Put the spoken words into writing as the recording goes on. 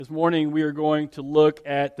This morning we are going to look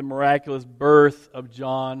at the miraculous birth of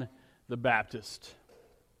John the Baptist.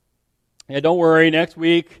 And don't worry, next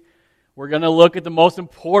week we're going to look at the most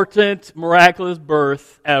important miraculous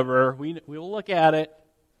birth ever. We will look at it.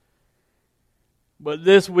 But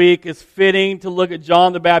this week it's fitting to look at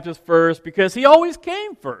John the Baptist first because he always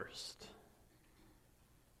came first.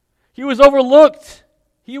 He was overlooked.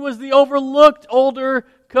 He was the overlooked older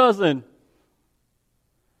cousin.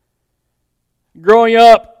 Growing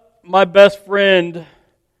up, my best friend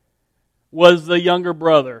was the younger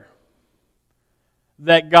brother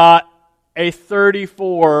that got a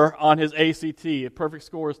 34 on his ACT. A perfect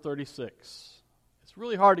score is 36. It's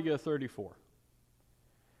really hard to get a 34.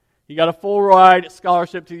 He got a full ride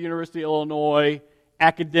scholarship to the University of Illinois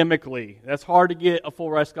academically. That's hard to get a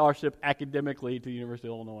full ride scholarship academically to the University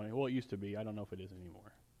of Illinois. Well, it used to be. I don't know if it is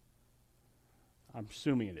anymore. I'm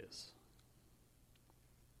assuming it is.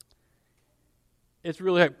 It's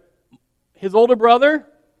really hard. His older brother,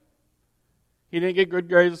 he didn't get good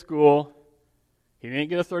grades at school. He didn't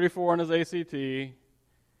get a 34 on his ACT. He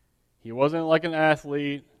wasn't like an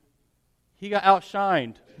athlete. He got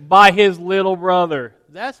outshined by his little brother.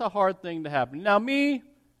 That's a hard thing to happen. Now me,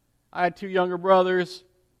 I had two younger brothers.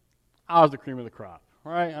 I was the cream of the crop,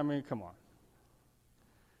 right? I mean, come on.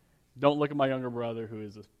 Don't look at my younger brother who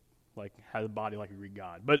is has a body like a Greek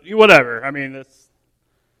god. But whatever. I mean, that's.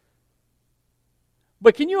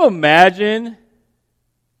 But can you imagine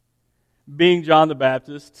being John the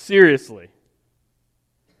Baptist? Seriously.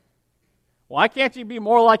 Why can't you be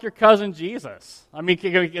more like your cousin Jesus? I mean,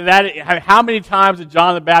 how many times did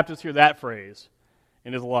John the Baptist hear that phrase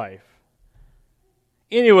in his life?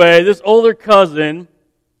 Anyway, this older cousin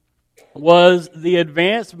was the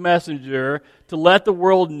advanced messenger to let the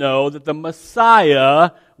world know that the Messiah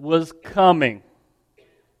was coming.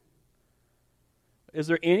 Is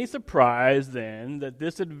there any surprise then that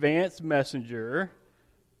this advanced messenger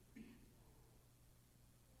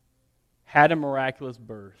had a miraculous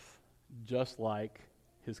birth just like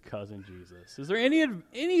his cousin Jesus? Is there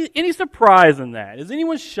any surprise in that? Is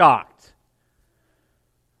anyone shocked?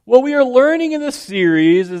 What we are learning in this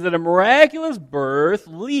series is that a miraculous birth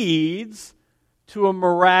leads to a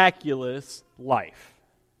miraculous life.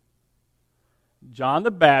 John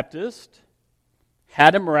the Baptist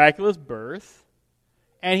had a miraculous birth,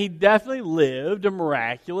 and he definitely lived a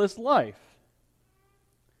miraculous life.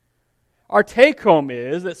 Our take-home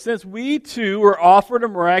is that since we too were offered a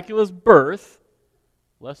miraculous birth,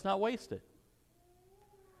 let's not waste it.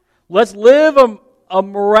 Let's live a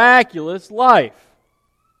miraculous life.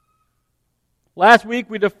 Last week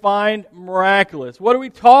we defined miraculous. What are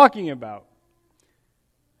we talking about?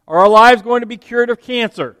 Are our lives going to be cured of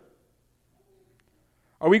cancer?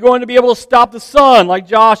 Are we going to be able to stop the sun like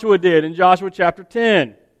Joshua did in Joshua chapter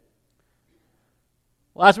 10?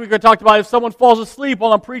 Last week I talked about if someone falls asleep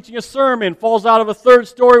while I'm preaching a sermon, falls out of a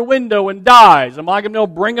third-story window and dies, am I going to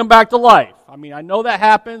bring them back to life? I mean, I know that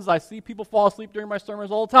happens. I see people fall asleep during my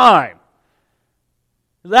sermons all the time.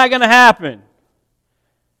 Is that going to happen?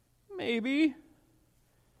 Maybe.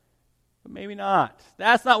 But maybe not.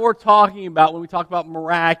 That's not what we're talking about when we talk about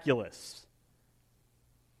miraculous.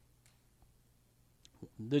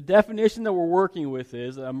 The definition that we're working with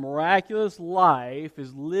is a miraculous life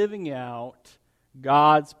is living out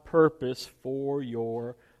God's purpose for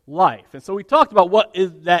your life. And so we talked about what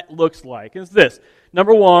that looks like. It's this.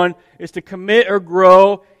 Number one is to commit or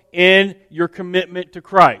grow in your commitment to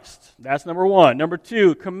Christ. That's number one. Number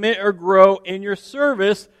two, commit or grow in your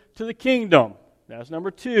service to the kingdom. That's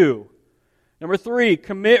number two. Number three,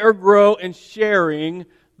 commit or grow in sharing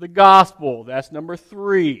the gospel. That's number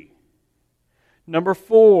three. Number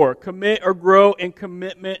four, commit or grow in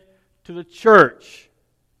commitment to the church.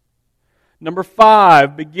 Number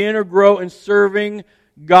five, begin or grow in serving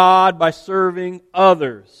God by serving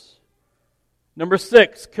others. Number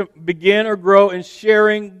six, begin or grow in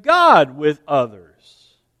sharing God with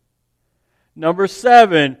others. Number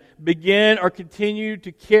seven, begin or continue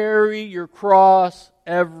to carry your cross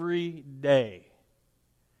every day.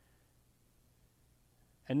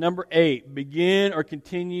 And number eight, begin or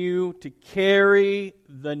continue to carry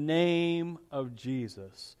the name of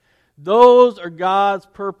Jesus. Those are God's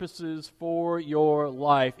purposes for your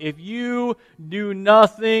life. If you do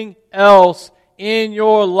nothing else in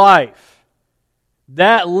your life,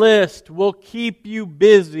 that list will keep you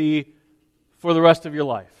busy for the rest of your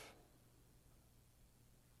life.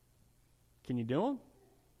 Can you do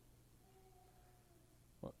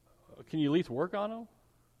them? Can you at least work on them?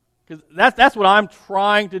 Because that's what I'm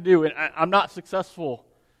trying to do, and I'm not successful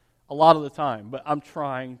a lot of the time, but I'm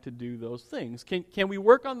trying to do those things. Can we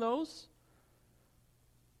work on those?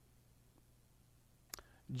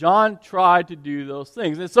 John tried to do those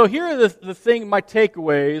things. And so here are my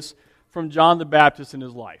takeaways from John the Baptist in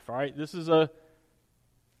his life. All right, this is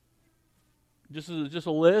just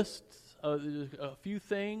a list of a few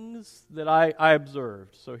things that I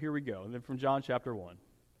observed. So here we go. And then from John chapter 1.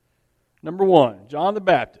 Number 1, John the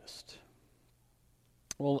Baptist.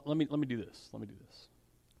 Well, let me do this. I'm going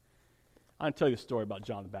to tell you a story about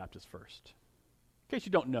John the Baptist first. In case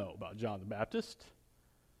you don't know about John the Baptist,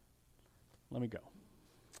 let me go.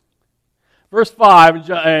 Verse 5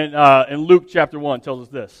 in Luke chapter 1 tells us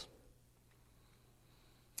this.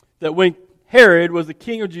 That when Herod was the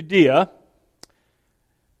king of Judea,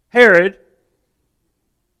 Herod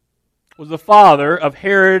was the father of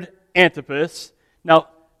Herod Antipas. Now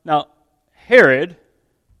Herod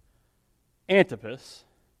Antipas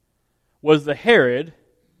was the Herod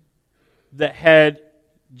that had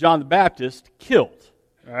John the Baptist killed.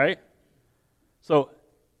 All right? So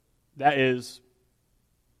that is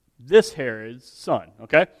this Herod's son.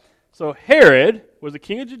 Okay? So Herod was the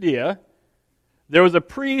king of Judea. There was a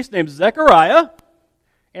priest named Zechariah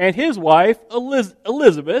and his wife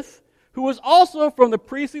Elizabeth, who was also from the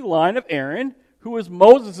priestly line of Aaron, who was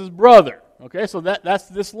Moses' brother. Okay, so that's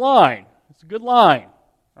this line. It's a good line.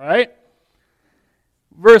 All right?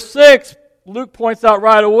 Verse 6, Luke points out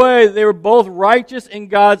right away, they were both righteous in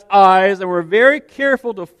God's eyes and were very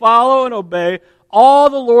careful to follow and obey all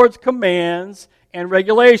the Lord's commands and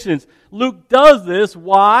regulations. Luke does this.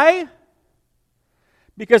 Why?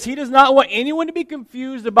 Because he does not want anyone to be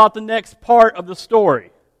confused about the next part of the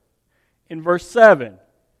story. In verse 7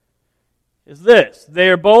 is this. They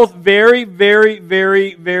are both very, very,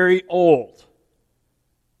 very, very old.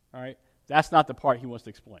 All right? That's not the part he wants to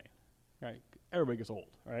explain. Right? Everybody gets old,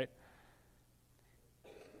 right?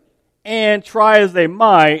 And try as they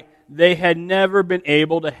might, they had never been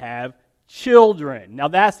able to have children. Now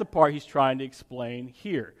that's the part he's trying to explain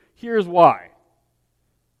here. Here's why.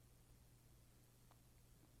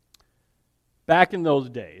 Back in those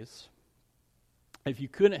days, if you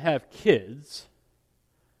couldn't have kids,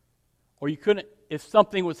 or if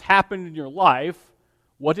something was happening in your life,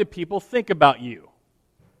 what did people think about you?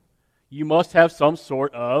 You must have some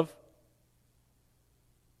sort of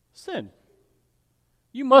sin.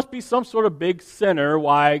 You must be some sort of big sinner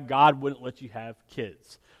why God wouldn't let you have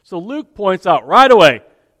kids. So Luke points out right away,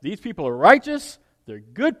 these people are righteous, they're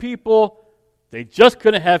good people, they just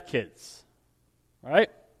couldn't have kids. Right?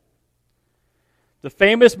 The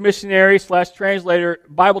famous missionary / translator,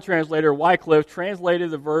 Bible translator Wycliffe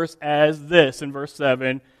translated the verse as this in verse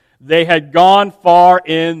 7, they had gone far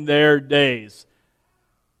in their days.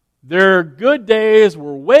 Their good days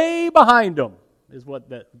were way behind them, is what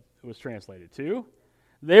that was translated to.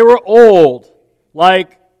 They were old,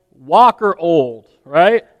 like Walker old,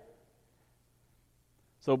 right?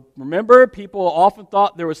 So remember, people often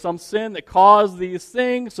thought there was some sin that caused these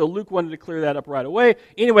things, so Luke wanted to clear that up right away.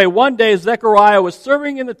 Anyway, one day Zechariah was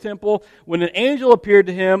serving in the temple when an angel appeared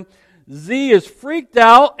to him. Z is freaked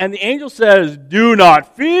out, and the angel says, "Do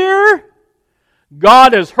not fear.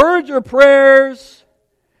 God has heard your prayers.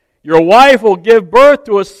 Your wife will give birth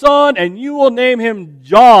to a son, and you will name him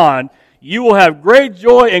John. You will have great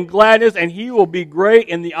joy and gladness, and he will be great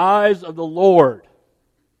in the eyes of the Lord."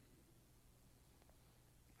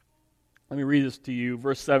 Let me read this to you,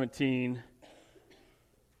 verse 17,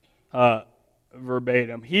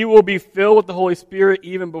 verbatim. He will be filled with the Holy Spirit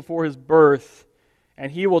even before his birth, and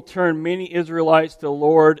he will turn many Israelites to the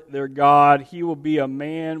Lord their God. He will be a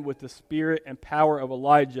man with the spirit and power of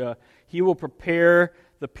Elijah. He will prepare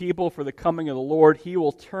the people for the coming of the Lord. He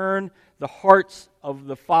will turn the hearts of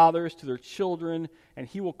the fathers to their children, and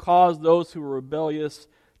he will cause those who are rebellious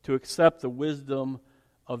to accept the wisdom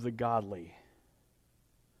of the godly.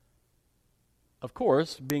 Of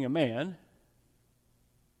course, being a man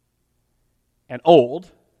and old,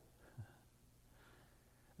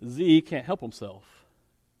 Z can't help himself.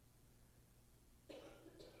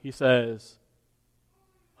 He says,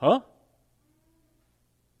 "Huh?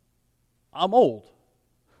 I'm old.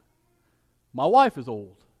 My wife is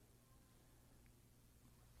old.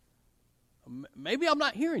 Maybe I'm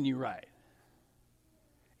not hearing you right.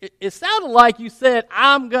 It sounded like you said,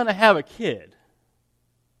 I'm going to have a kid.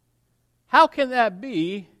 How can that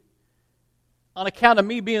be on account of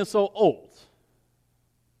me being so old?"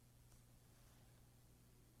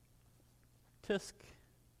 Tisk,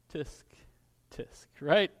 tisk, tisk,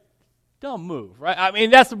 right? Dumb move, right? I mean,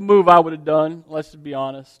 that's a move I would have done, let's just be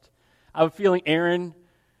honest. I have a feeling Aaron,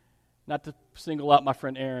 not to single out my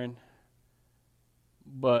friend Aaron,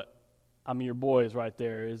 but I mean, your boy is right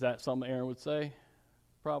there. Is that something Aaron would say?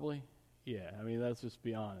 Probably. Yeah, I mean, let's just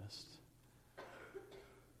be honest.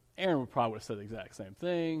 Aaron probably would have said the exact same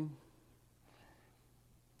thing.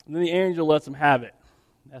 And then the angel lets him have it.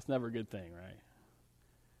 That's never a good thing, right?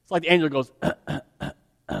 It's like the angel goes,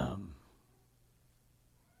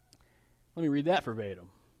 Let me read that verbatim.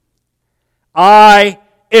 I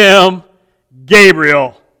am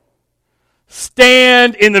Gabriel.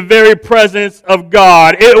 Stand in the very presence of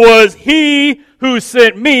God. It was He who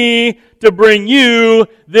sent me to bring you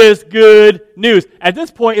this good news. At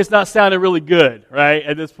this point, it's not sounding really good, right?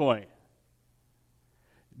 At this point.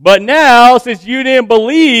 But now, since you didn't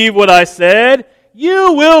believe what I said,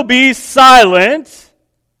 you will be silent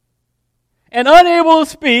and unable to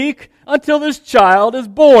speak until this child is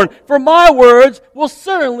born. For my words will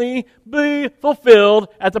certainly be fulfilled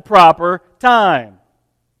at the proper time.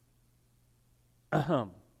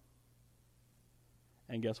 And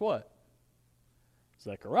guess what?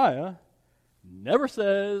 Zechariah never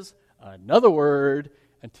says another word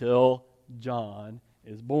until John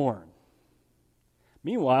is born.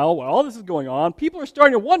 Meanwhile, while all this is going on, people are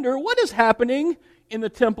starting to wonder what is happening in the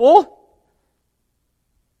temple.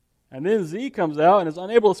 And then Z comes out and is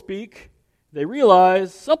unable to speak. They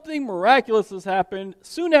realize something miraculous has happened.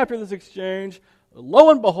 Soon after this exchange, lo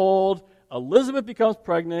and behold, Elizabeth becomes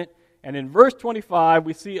pregnant. And in verse 25,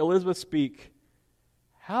 we see Elizabeth speak.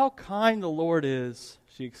 How kind the Lord is,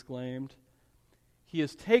 she exclaimed. He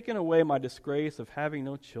has taken away my disgrace of having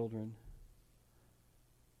no children.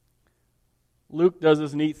 Luke does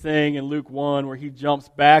this neat thing in Luke 1 where he jumps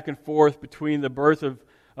back and forth between the birth of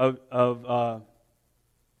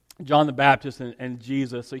John the Baptist and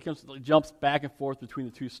Jesus. So he jumps back and forth between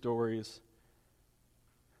the two stories.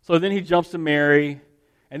 So then he jumps to Mary,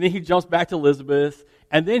 and then he jumps back to Elizabeth,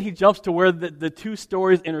 and then he jumps to where the two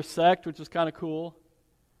stories intersect, which is kind of cool.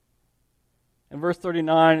 In verse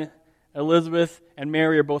 39, Elizabeth and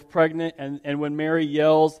Mary are both pregnant, and when Mary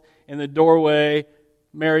yells in the doorway,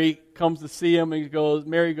 Mary comes to see him, and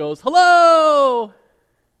Mary goes, hello!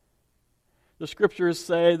 The scriptures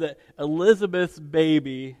say that Elizabeth's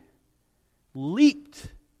baby leaped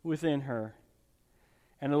within her,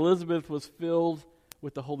 and Elizabeth was filled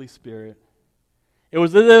with the Holy Spirit. It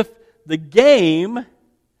was as if the game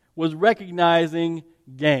was recognizing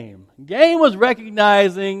game. Game was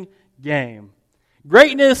recognizing game.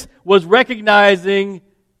 Greatness was recognizing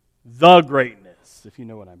the greatness, if you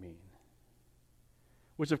know what I mean.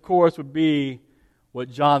 Which, of course, would be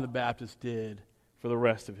what John the Baptist did for the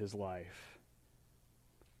rest of his life.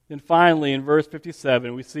 Then finally, in verse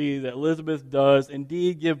 57, we see that Elizabeth does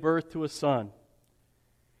indeed give birth to a son.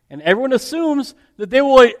 And everyone assumes that they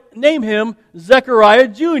will name him Zechariah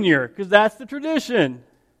Jr., because that's the tradition.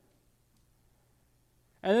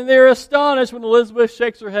 And then they're astonished when Elizabeth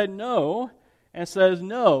shakes her head no and says,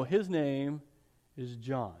 no, his name is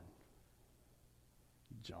John.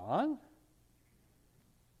 John?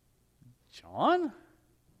 John?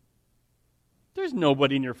 There's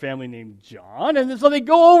nobody in your family named John. And so they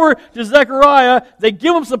go over to Zechariah, they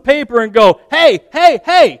give him some paper and go,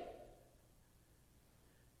 hey,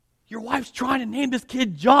 your wife's trying to name this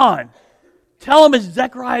kid John. Tell him it's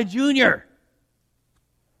Zechariah Jr.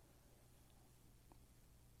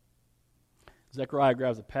 Zechariah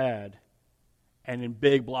grabs a pad and in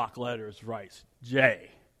big block letters writes J-O-H-N.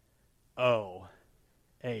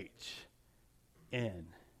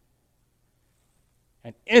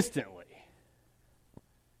 And instantly,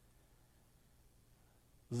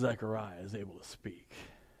 Zechariah is able to speak.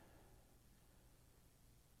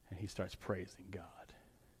 And he starts praising God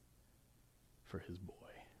for his boy.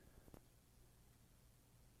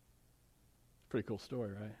 Pretty cool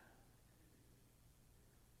story, right?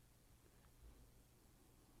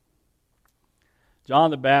 John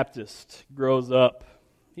the Baptist grows up.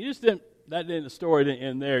 The story didn't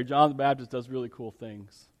end there. John the Baptist does really cool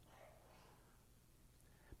things.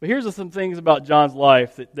 But here's some things about John's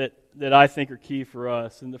life that I think are key for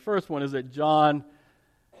us. And the first one is that John,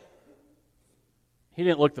 he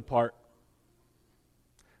didn't look the part.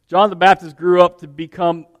 John the Baptist grew up to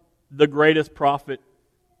become the greatest prophet,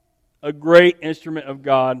 a great instrument of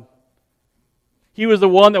God. He was the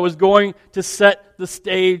one that was going to set the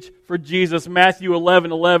stage for Jesus. Matthew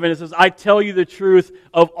 11:11, it says, I tell you the truth,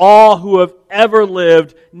 of all who have ever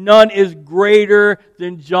lived, none is greater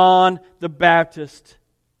than John the Baptist.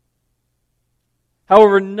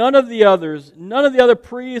 However, none of the other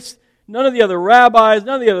priests, none of the other rabbis,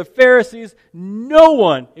 none of the other Pharisees, no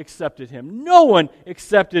one accepted him. No one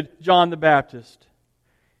accepted John the Baptist.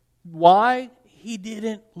 Why? He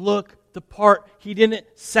didn't look the part. He didn't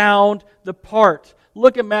sound the part.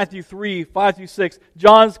 Look at Matthew 3:5-6.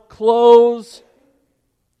 John's clothes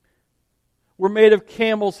were made of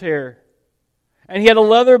camel's hair, and he had a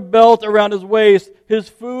leather belt around his waist. His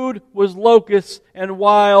food was locusts and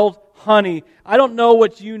wild honey. I don't know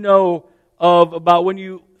what you know of about when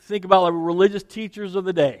you think about like religious teachers of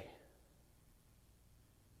the day.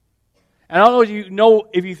 And I don't know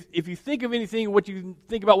if you think of anything, what you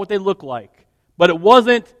think about what they look like. But it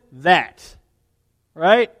wasn't that.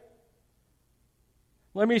 Right?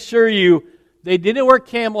 Let me assure you, they didn't wear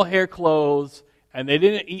camel hair clothes, and they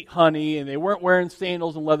didn't eat honey, and they weren't wearing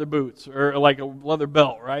sandals and leather boots, or like a leather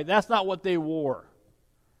belt, right? That's not what they wore.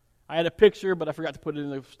 I had a picture, but I forgot to put it in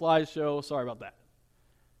the slideshow. Sorry about that.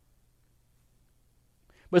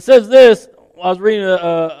 But it says this, I was reading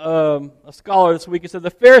a scholar this week. It said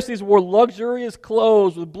the Pharisees wore luxurious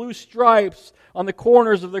clothes with blue stripes on the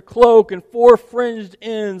corners of their cloak and 4 fringed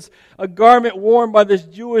ends. A garment worn by this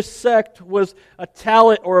Jewish sect was a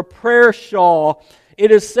tallit or a prayer shawl. It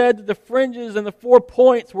is said that the fringes and the 4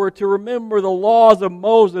 points were to remember the laws of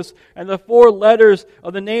Moses and the 4 letters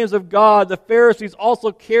of the names of God. The Pharisees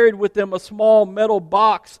also carried with them a small metal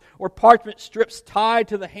box or parchment strips tied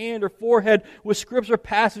to the hand or forehead with scripture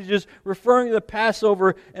passages referring to the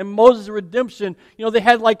Passover and Moses' redemption. You know, they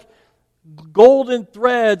had like golden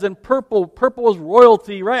threads and purple. Purple was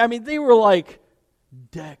royalty, right? I mean, they were like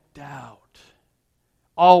decked out.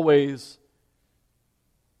 Always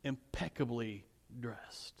impeccably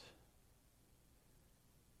dressed.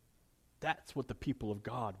 That's what the people of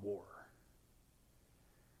God wore.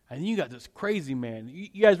 And you got this crazy man.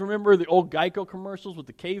 You guys remember the old Geico commercials with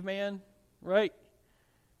the caveman, right?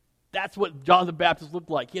 That's what John the Baptist looked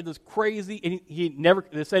like. He had this crazy, and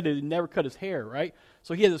they said he never cut his hair, right?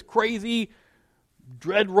 So he had this crazy,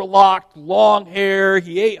 dreadlocked, long hair.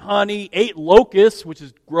 He ate honey, ate locusts, which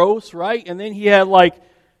is gross, right? And then he had like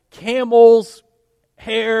camel's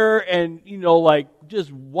hair and, like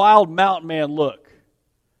just wild mountain man look.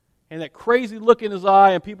 And that crazy look in his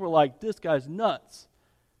eye, and people are like, this guy's nuts.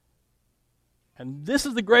 And this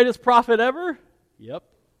is the greatest prophet ever? Yep.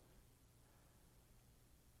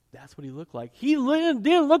 That's what he looked like. He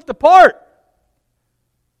didn't look the part.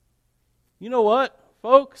 You know what,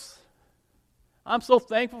 folks? I'm so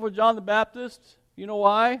thankful for John the Baptist. You know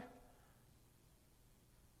why?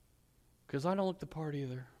 Because I don't look the part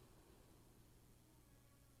either.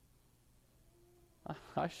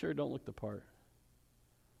 I sure don't look the part.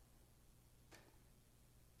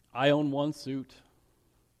 I own 1 suit.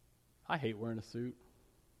 I hate wearing a suit.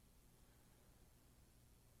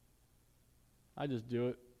 I just do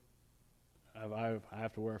it. I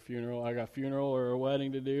have to wear a funeral. I got a funeral or a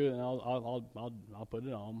wedding to do, and I'll put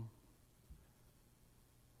it on.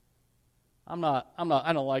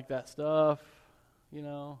 I don't like that stuff,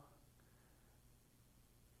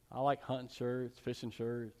 I like hunting shirts, fishing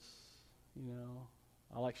shirts,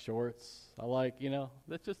 I like shorts. I like,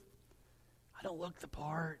 that's just, I don't look the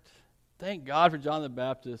part. Thank God for John the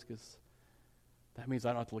Baptist, because that means I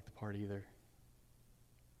don't have to look the part either.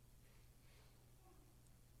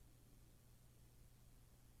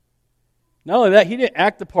 Not only that, he didn't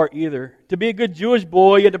act the part either. To be a good Jewish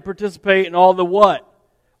boy, you had to participate in all the what?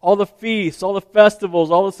 All the feasts, all the festivals,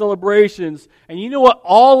 all the celebrations. And you know what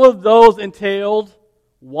all of those entailed?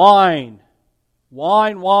 Wine.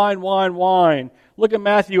 Wine, wine, wine, wine. Look at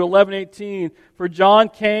Matthew 11:18. For John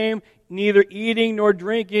came neither eating nor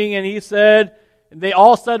drinking, and they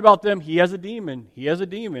all said about them, he has a demon. He has a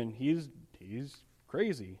demon. He's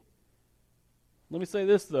crazy. Let me say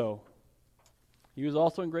this, though. He was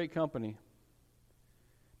also in great company.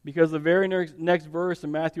 Because the very next verse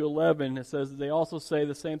in Matthew 11, it says that they also say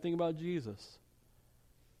the same thing about Jesus.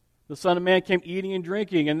 The Son of Man came eating and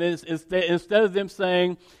drinking, and then instead of them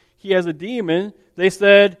saying he has a demon, they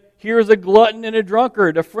said, here is a glutton and a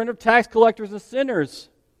drunkard, a friend of tax collectors and sinners.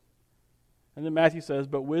 And then Matthew says,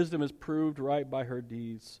 but wisdom is proved right by her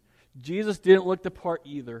deeds. Jesus didn't look the part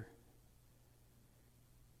either.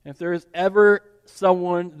 And if there is ever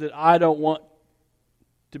someone that I don't want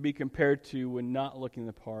to be compared to when not looking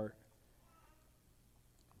the part,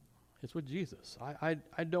 it's with Jesus. I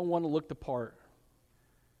don't want to look the part.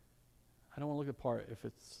 I don't want to look the part if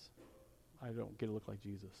I don't get to look like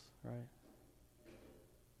Jesus, right?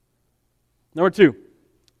 Number two.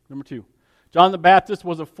 John the Baptist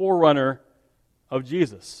was a forerunner of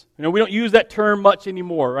Jesus. We don't use that term much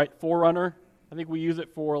anymore, right? Forerunner. I think we use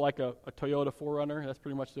it for like a Toyota 4Runner. That's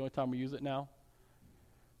pretty much the only time we use it now.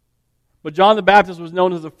 But John the Baptist was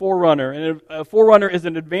known as a forerunner. And a forerunner is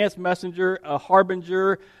an advanced messenger, a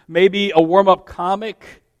harbinger, maybe a warm-up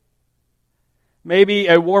comic, maybe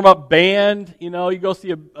a warm-up band. You go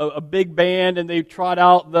see a big band and they trot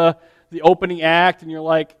out the opening act and you're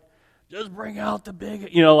like, just bring out the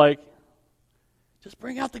big, just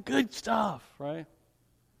bring out the good stuff, right?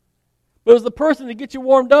 But it was the person to get you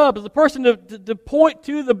warmed up. It was the person to point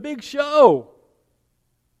to the big show.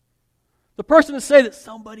 The person to say that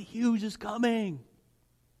somebody huge is coming.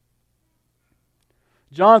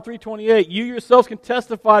 John 3:28, you yourselves can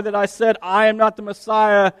testify that I said, I am not the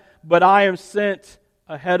Messiah, but I am sent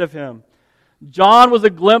ahead of him. John was a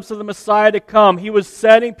glimpse of the Messiah to come. He was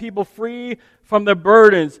setting people free from their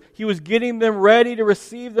burdens. He was getting them ready to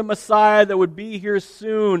receive the Messiah that would be here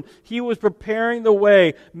soon. He was preparing the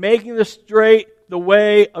way, making the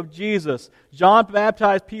way of Jesus. John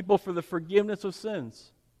baptized people for the forgiveness of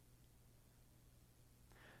sins,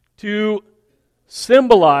 to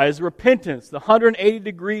symbolize repentance, the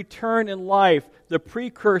 180-degree turn in life, the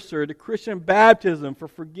precursor to Christian baptism for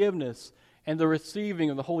forgiveness and the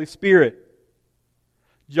receiving of the Holy Spirit.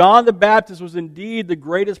 John the Baptist was indeed the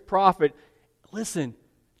greatest prophet. Listen,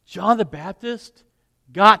 John the Baptist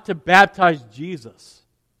got to baptize Jesus.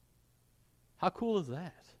 How cool is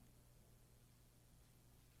that?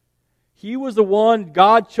 He was the one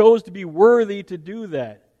God chose to be worthy to do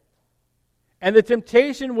that. And the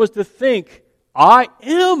temptation was to think, I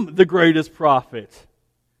am the greatest prophet.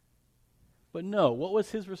 But no, what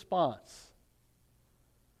was his response?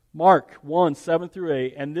 Mark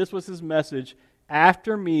 1:7-8, and this was his message.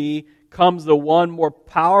 After me comes the one more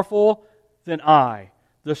powerful than I,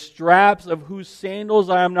 the straps of whose sandals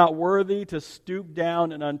I am not worthy to stoop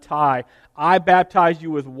down and untie. I baptize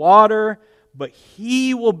you with water, but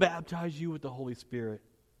he will baptize you with the Holy Spirit.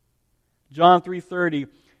 John 3:30,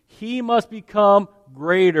 he must become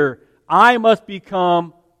greater, I must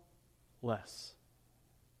become less.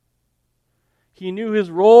 He knew his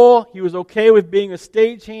role. He was okay with being a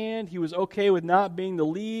stagehand. He was okay with not being the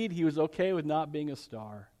lead. He was okay with not being a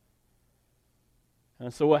star.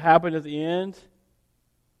 And so what happened at the end?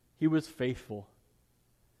 He was faithful.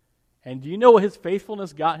 And do you know what his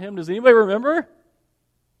faithfulness got him? Does anybody remember?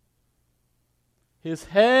 His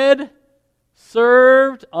head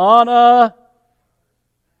served on a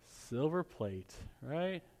silver plate,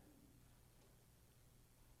 right?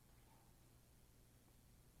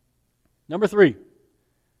 Number 3,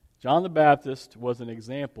 John the Baptist was an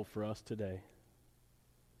example for us today.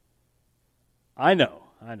 I know.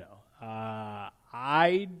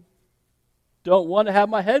 I don't want to have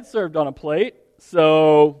my head served on a plate,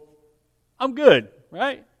 so I'm good,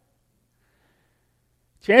 right?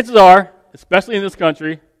 Chances are, especially in this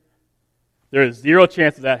country, there is 0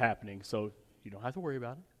 chance of that happening, so you don't have to worry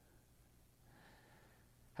about it.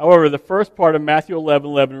 However, the first part of Matthew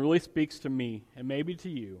 11:11 really speaks to me, and maybe to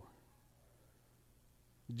you.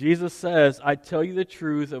 Jesus says, I tell you the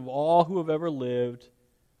truth, of all who have ever lived,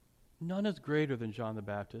 none is greater than John the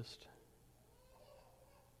Baptist.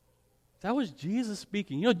 That was Jesus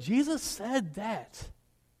speaking. You know, Jesus said that.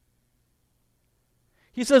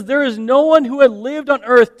 He says, there is no one who had lived on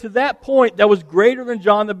earth to that point that was greater than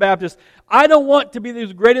John the Baptist. I don't want to be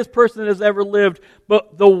the greatest person that has ever lived,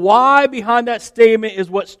 but the why behind that statement is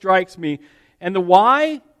what strikes me. And the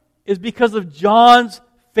why is because of John's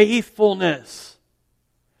faithfulness.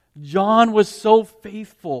 John was so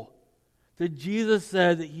faithful that Jesus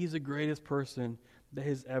said that he's the greatest person that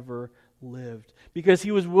has ever lived. Because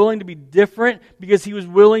he was willing to be different, because he was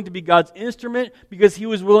willing to be God's instrument, because he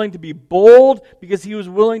was willing to be bold, because he was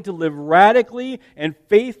willing to live radically and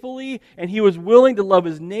faithfully, and he was willing to love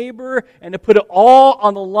his neighbor and to put it all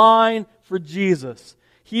on the line for Jesus.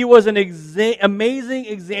 He was an amazing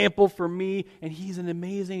example for me, and he's an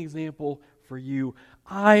amazing example for you.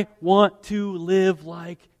 I want to live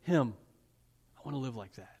like him. I want to live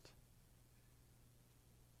like that.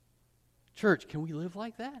 Church, can we live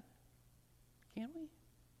like that? Can we?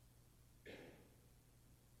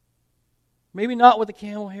 Maybe not with the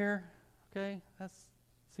camel hair, okay? That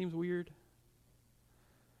seems weird.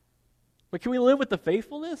 But can we live with the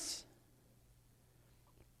faithfulness?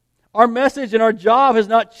 Our message and our job has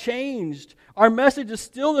not changed. Our message is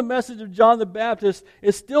still the message of John the Baptist.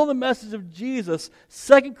 It's still the message of Jesus.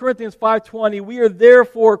 2 Corinthians 5:20, we are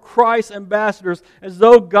therefore Christ's ambassadors, as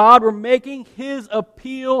though God were making his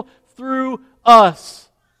appeal through us.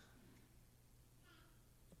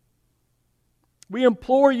 We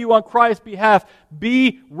implore you on Christ's behalf,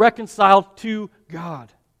 be reconciled to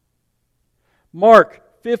God.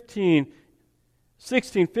 Mark 15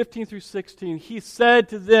 through 16, he said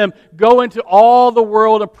to them, go into all the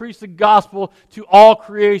world and preach the gospel to all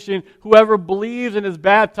creation. Whoever believes and is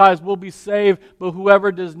baptized will be saved, but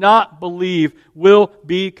whoever does not believe will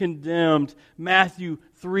be condemned. Matthew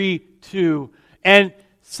 3:2. And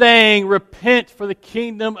saying, repent, for the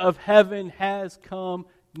kingdom of heaven has come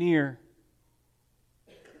near.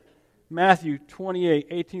 Matthew 28,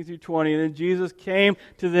 18 through 20. And then Jesus came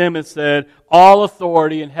to them and said, all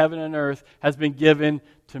authority in heaven and earth has been given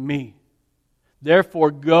to me.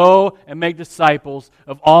 Therefore, go and make disciples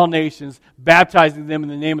of all nations, baptizing them in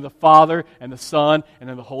the name of the Father and the Son and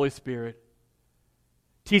of the Holy Spirit,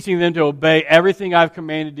 teaching them to obey everything I've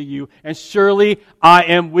commanded to you. And surely I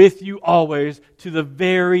am with you always to the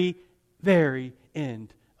very, very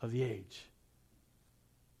end of the age.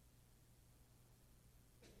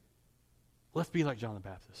 Let's be like John the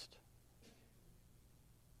Baptist.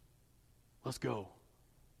 Let's go.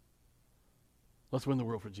 Let's win the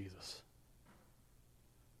world for Jesus.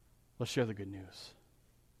 Let's share the good news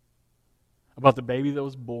about the baby that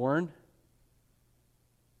was born,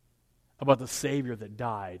 about the Savior that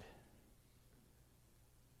died,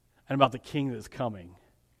 and about the King that is coming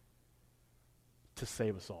to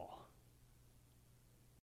save us all.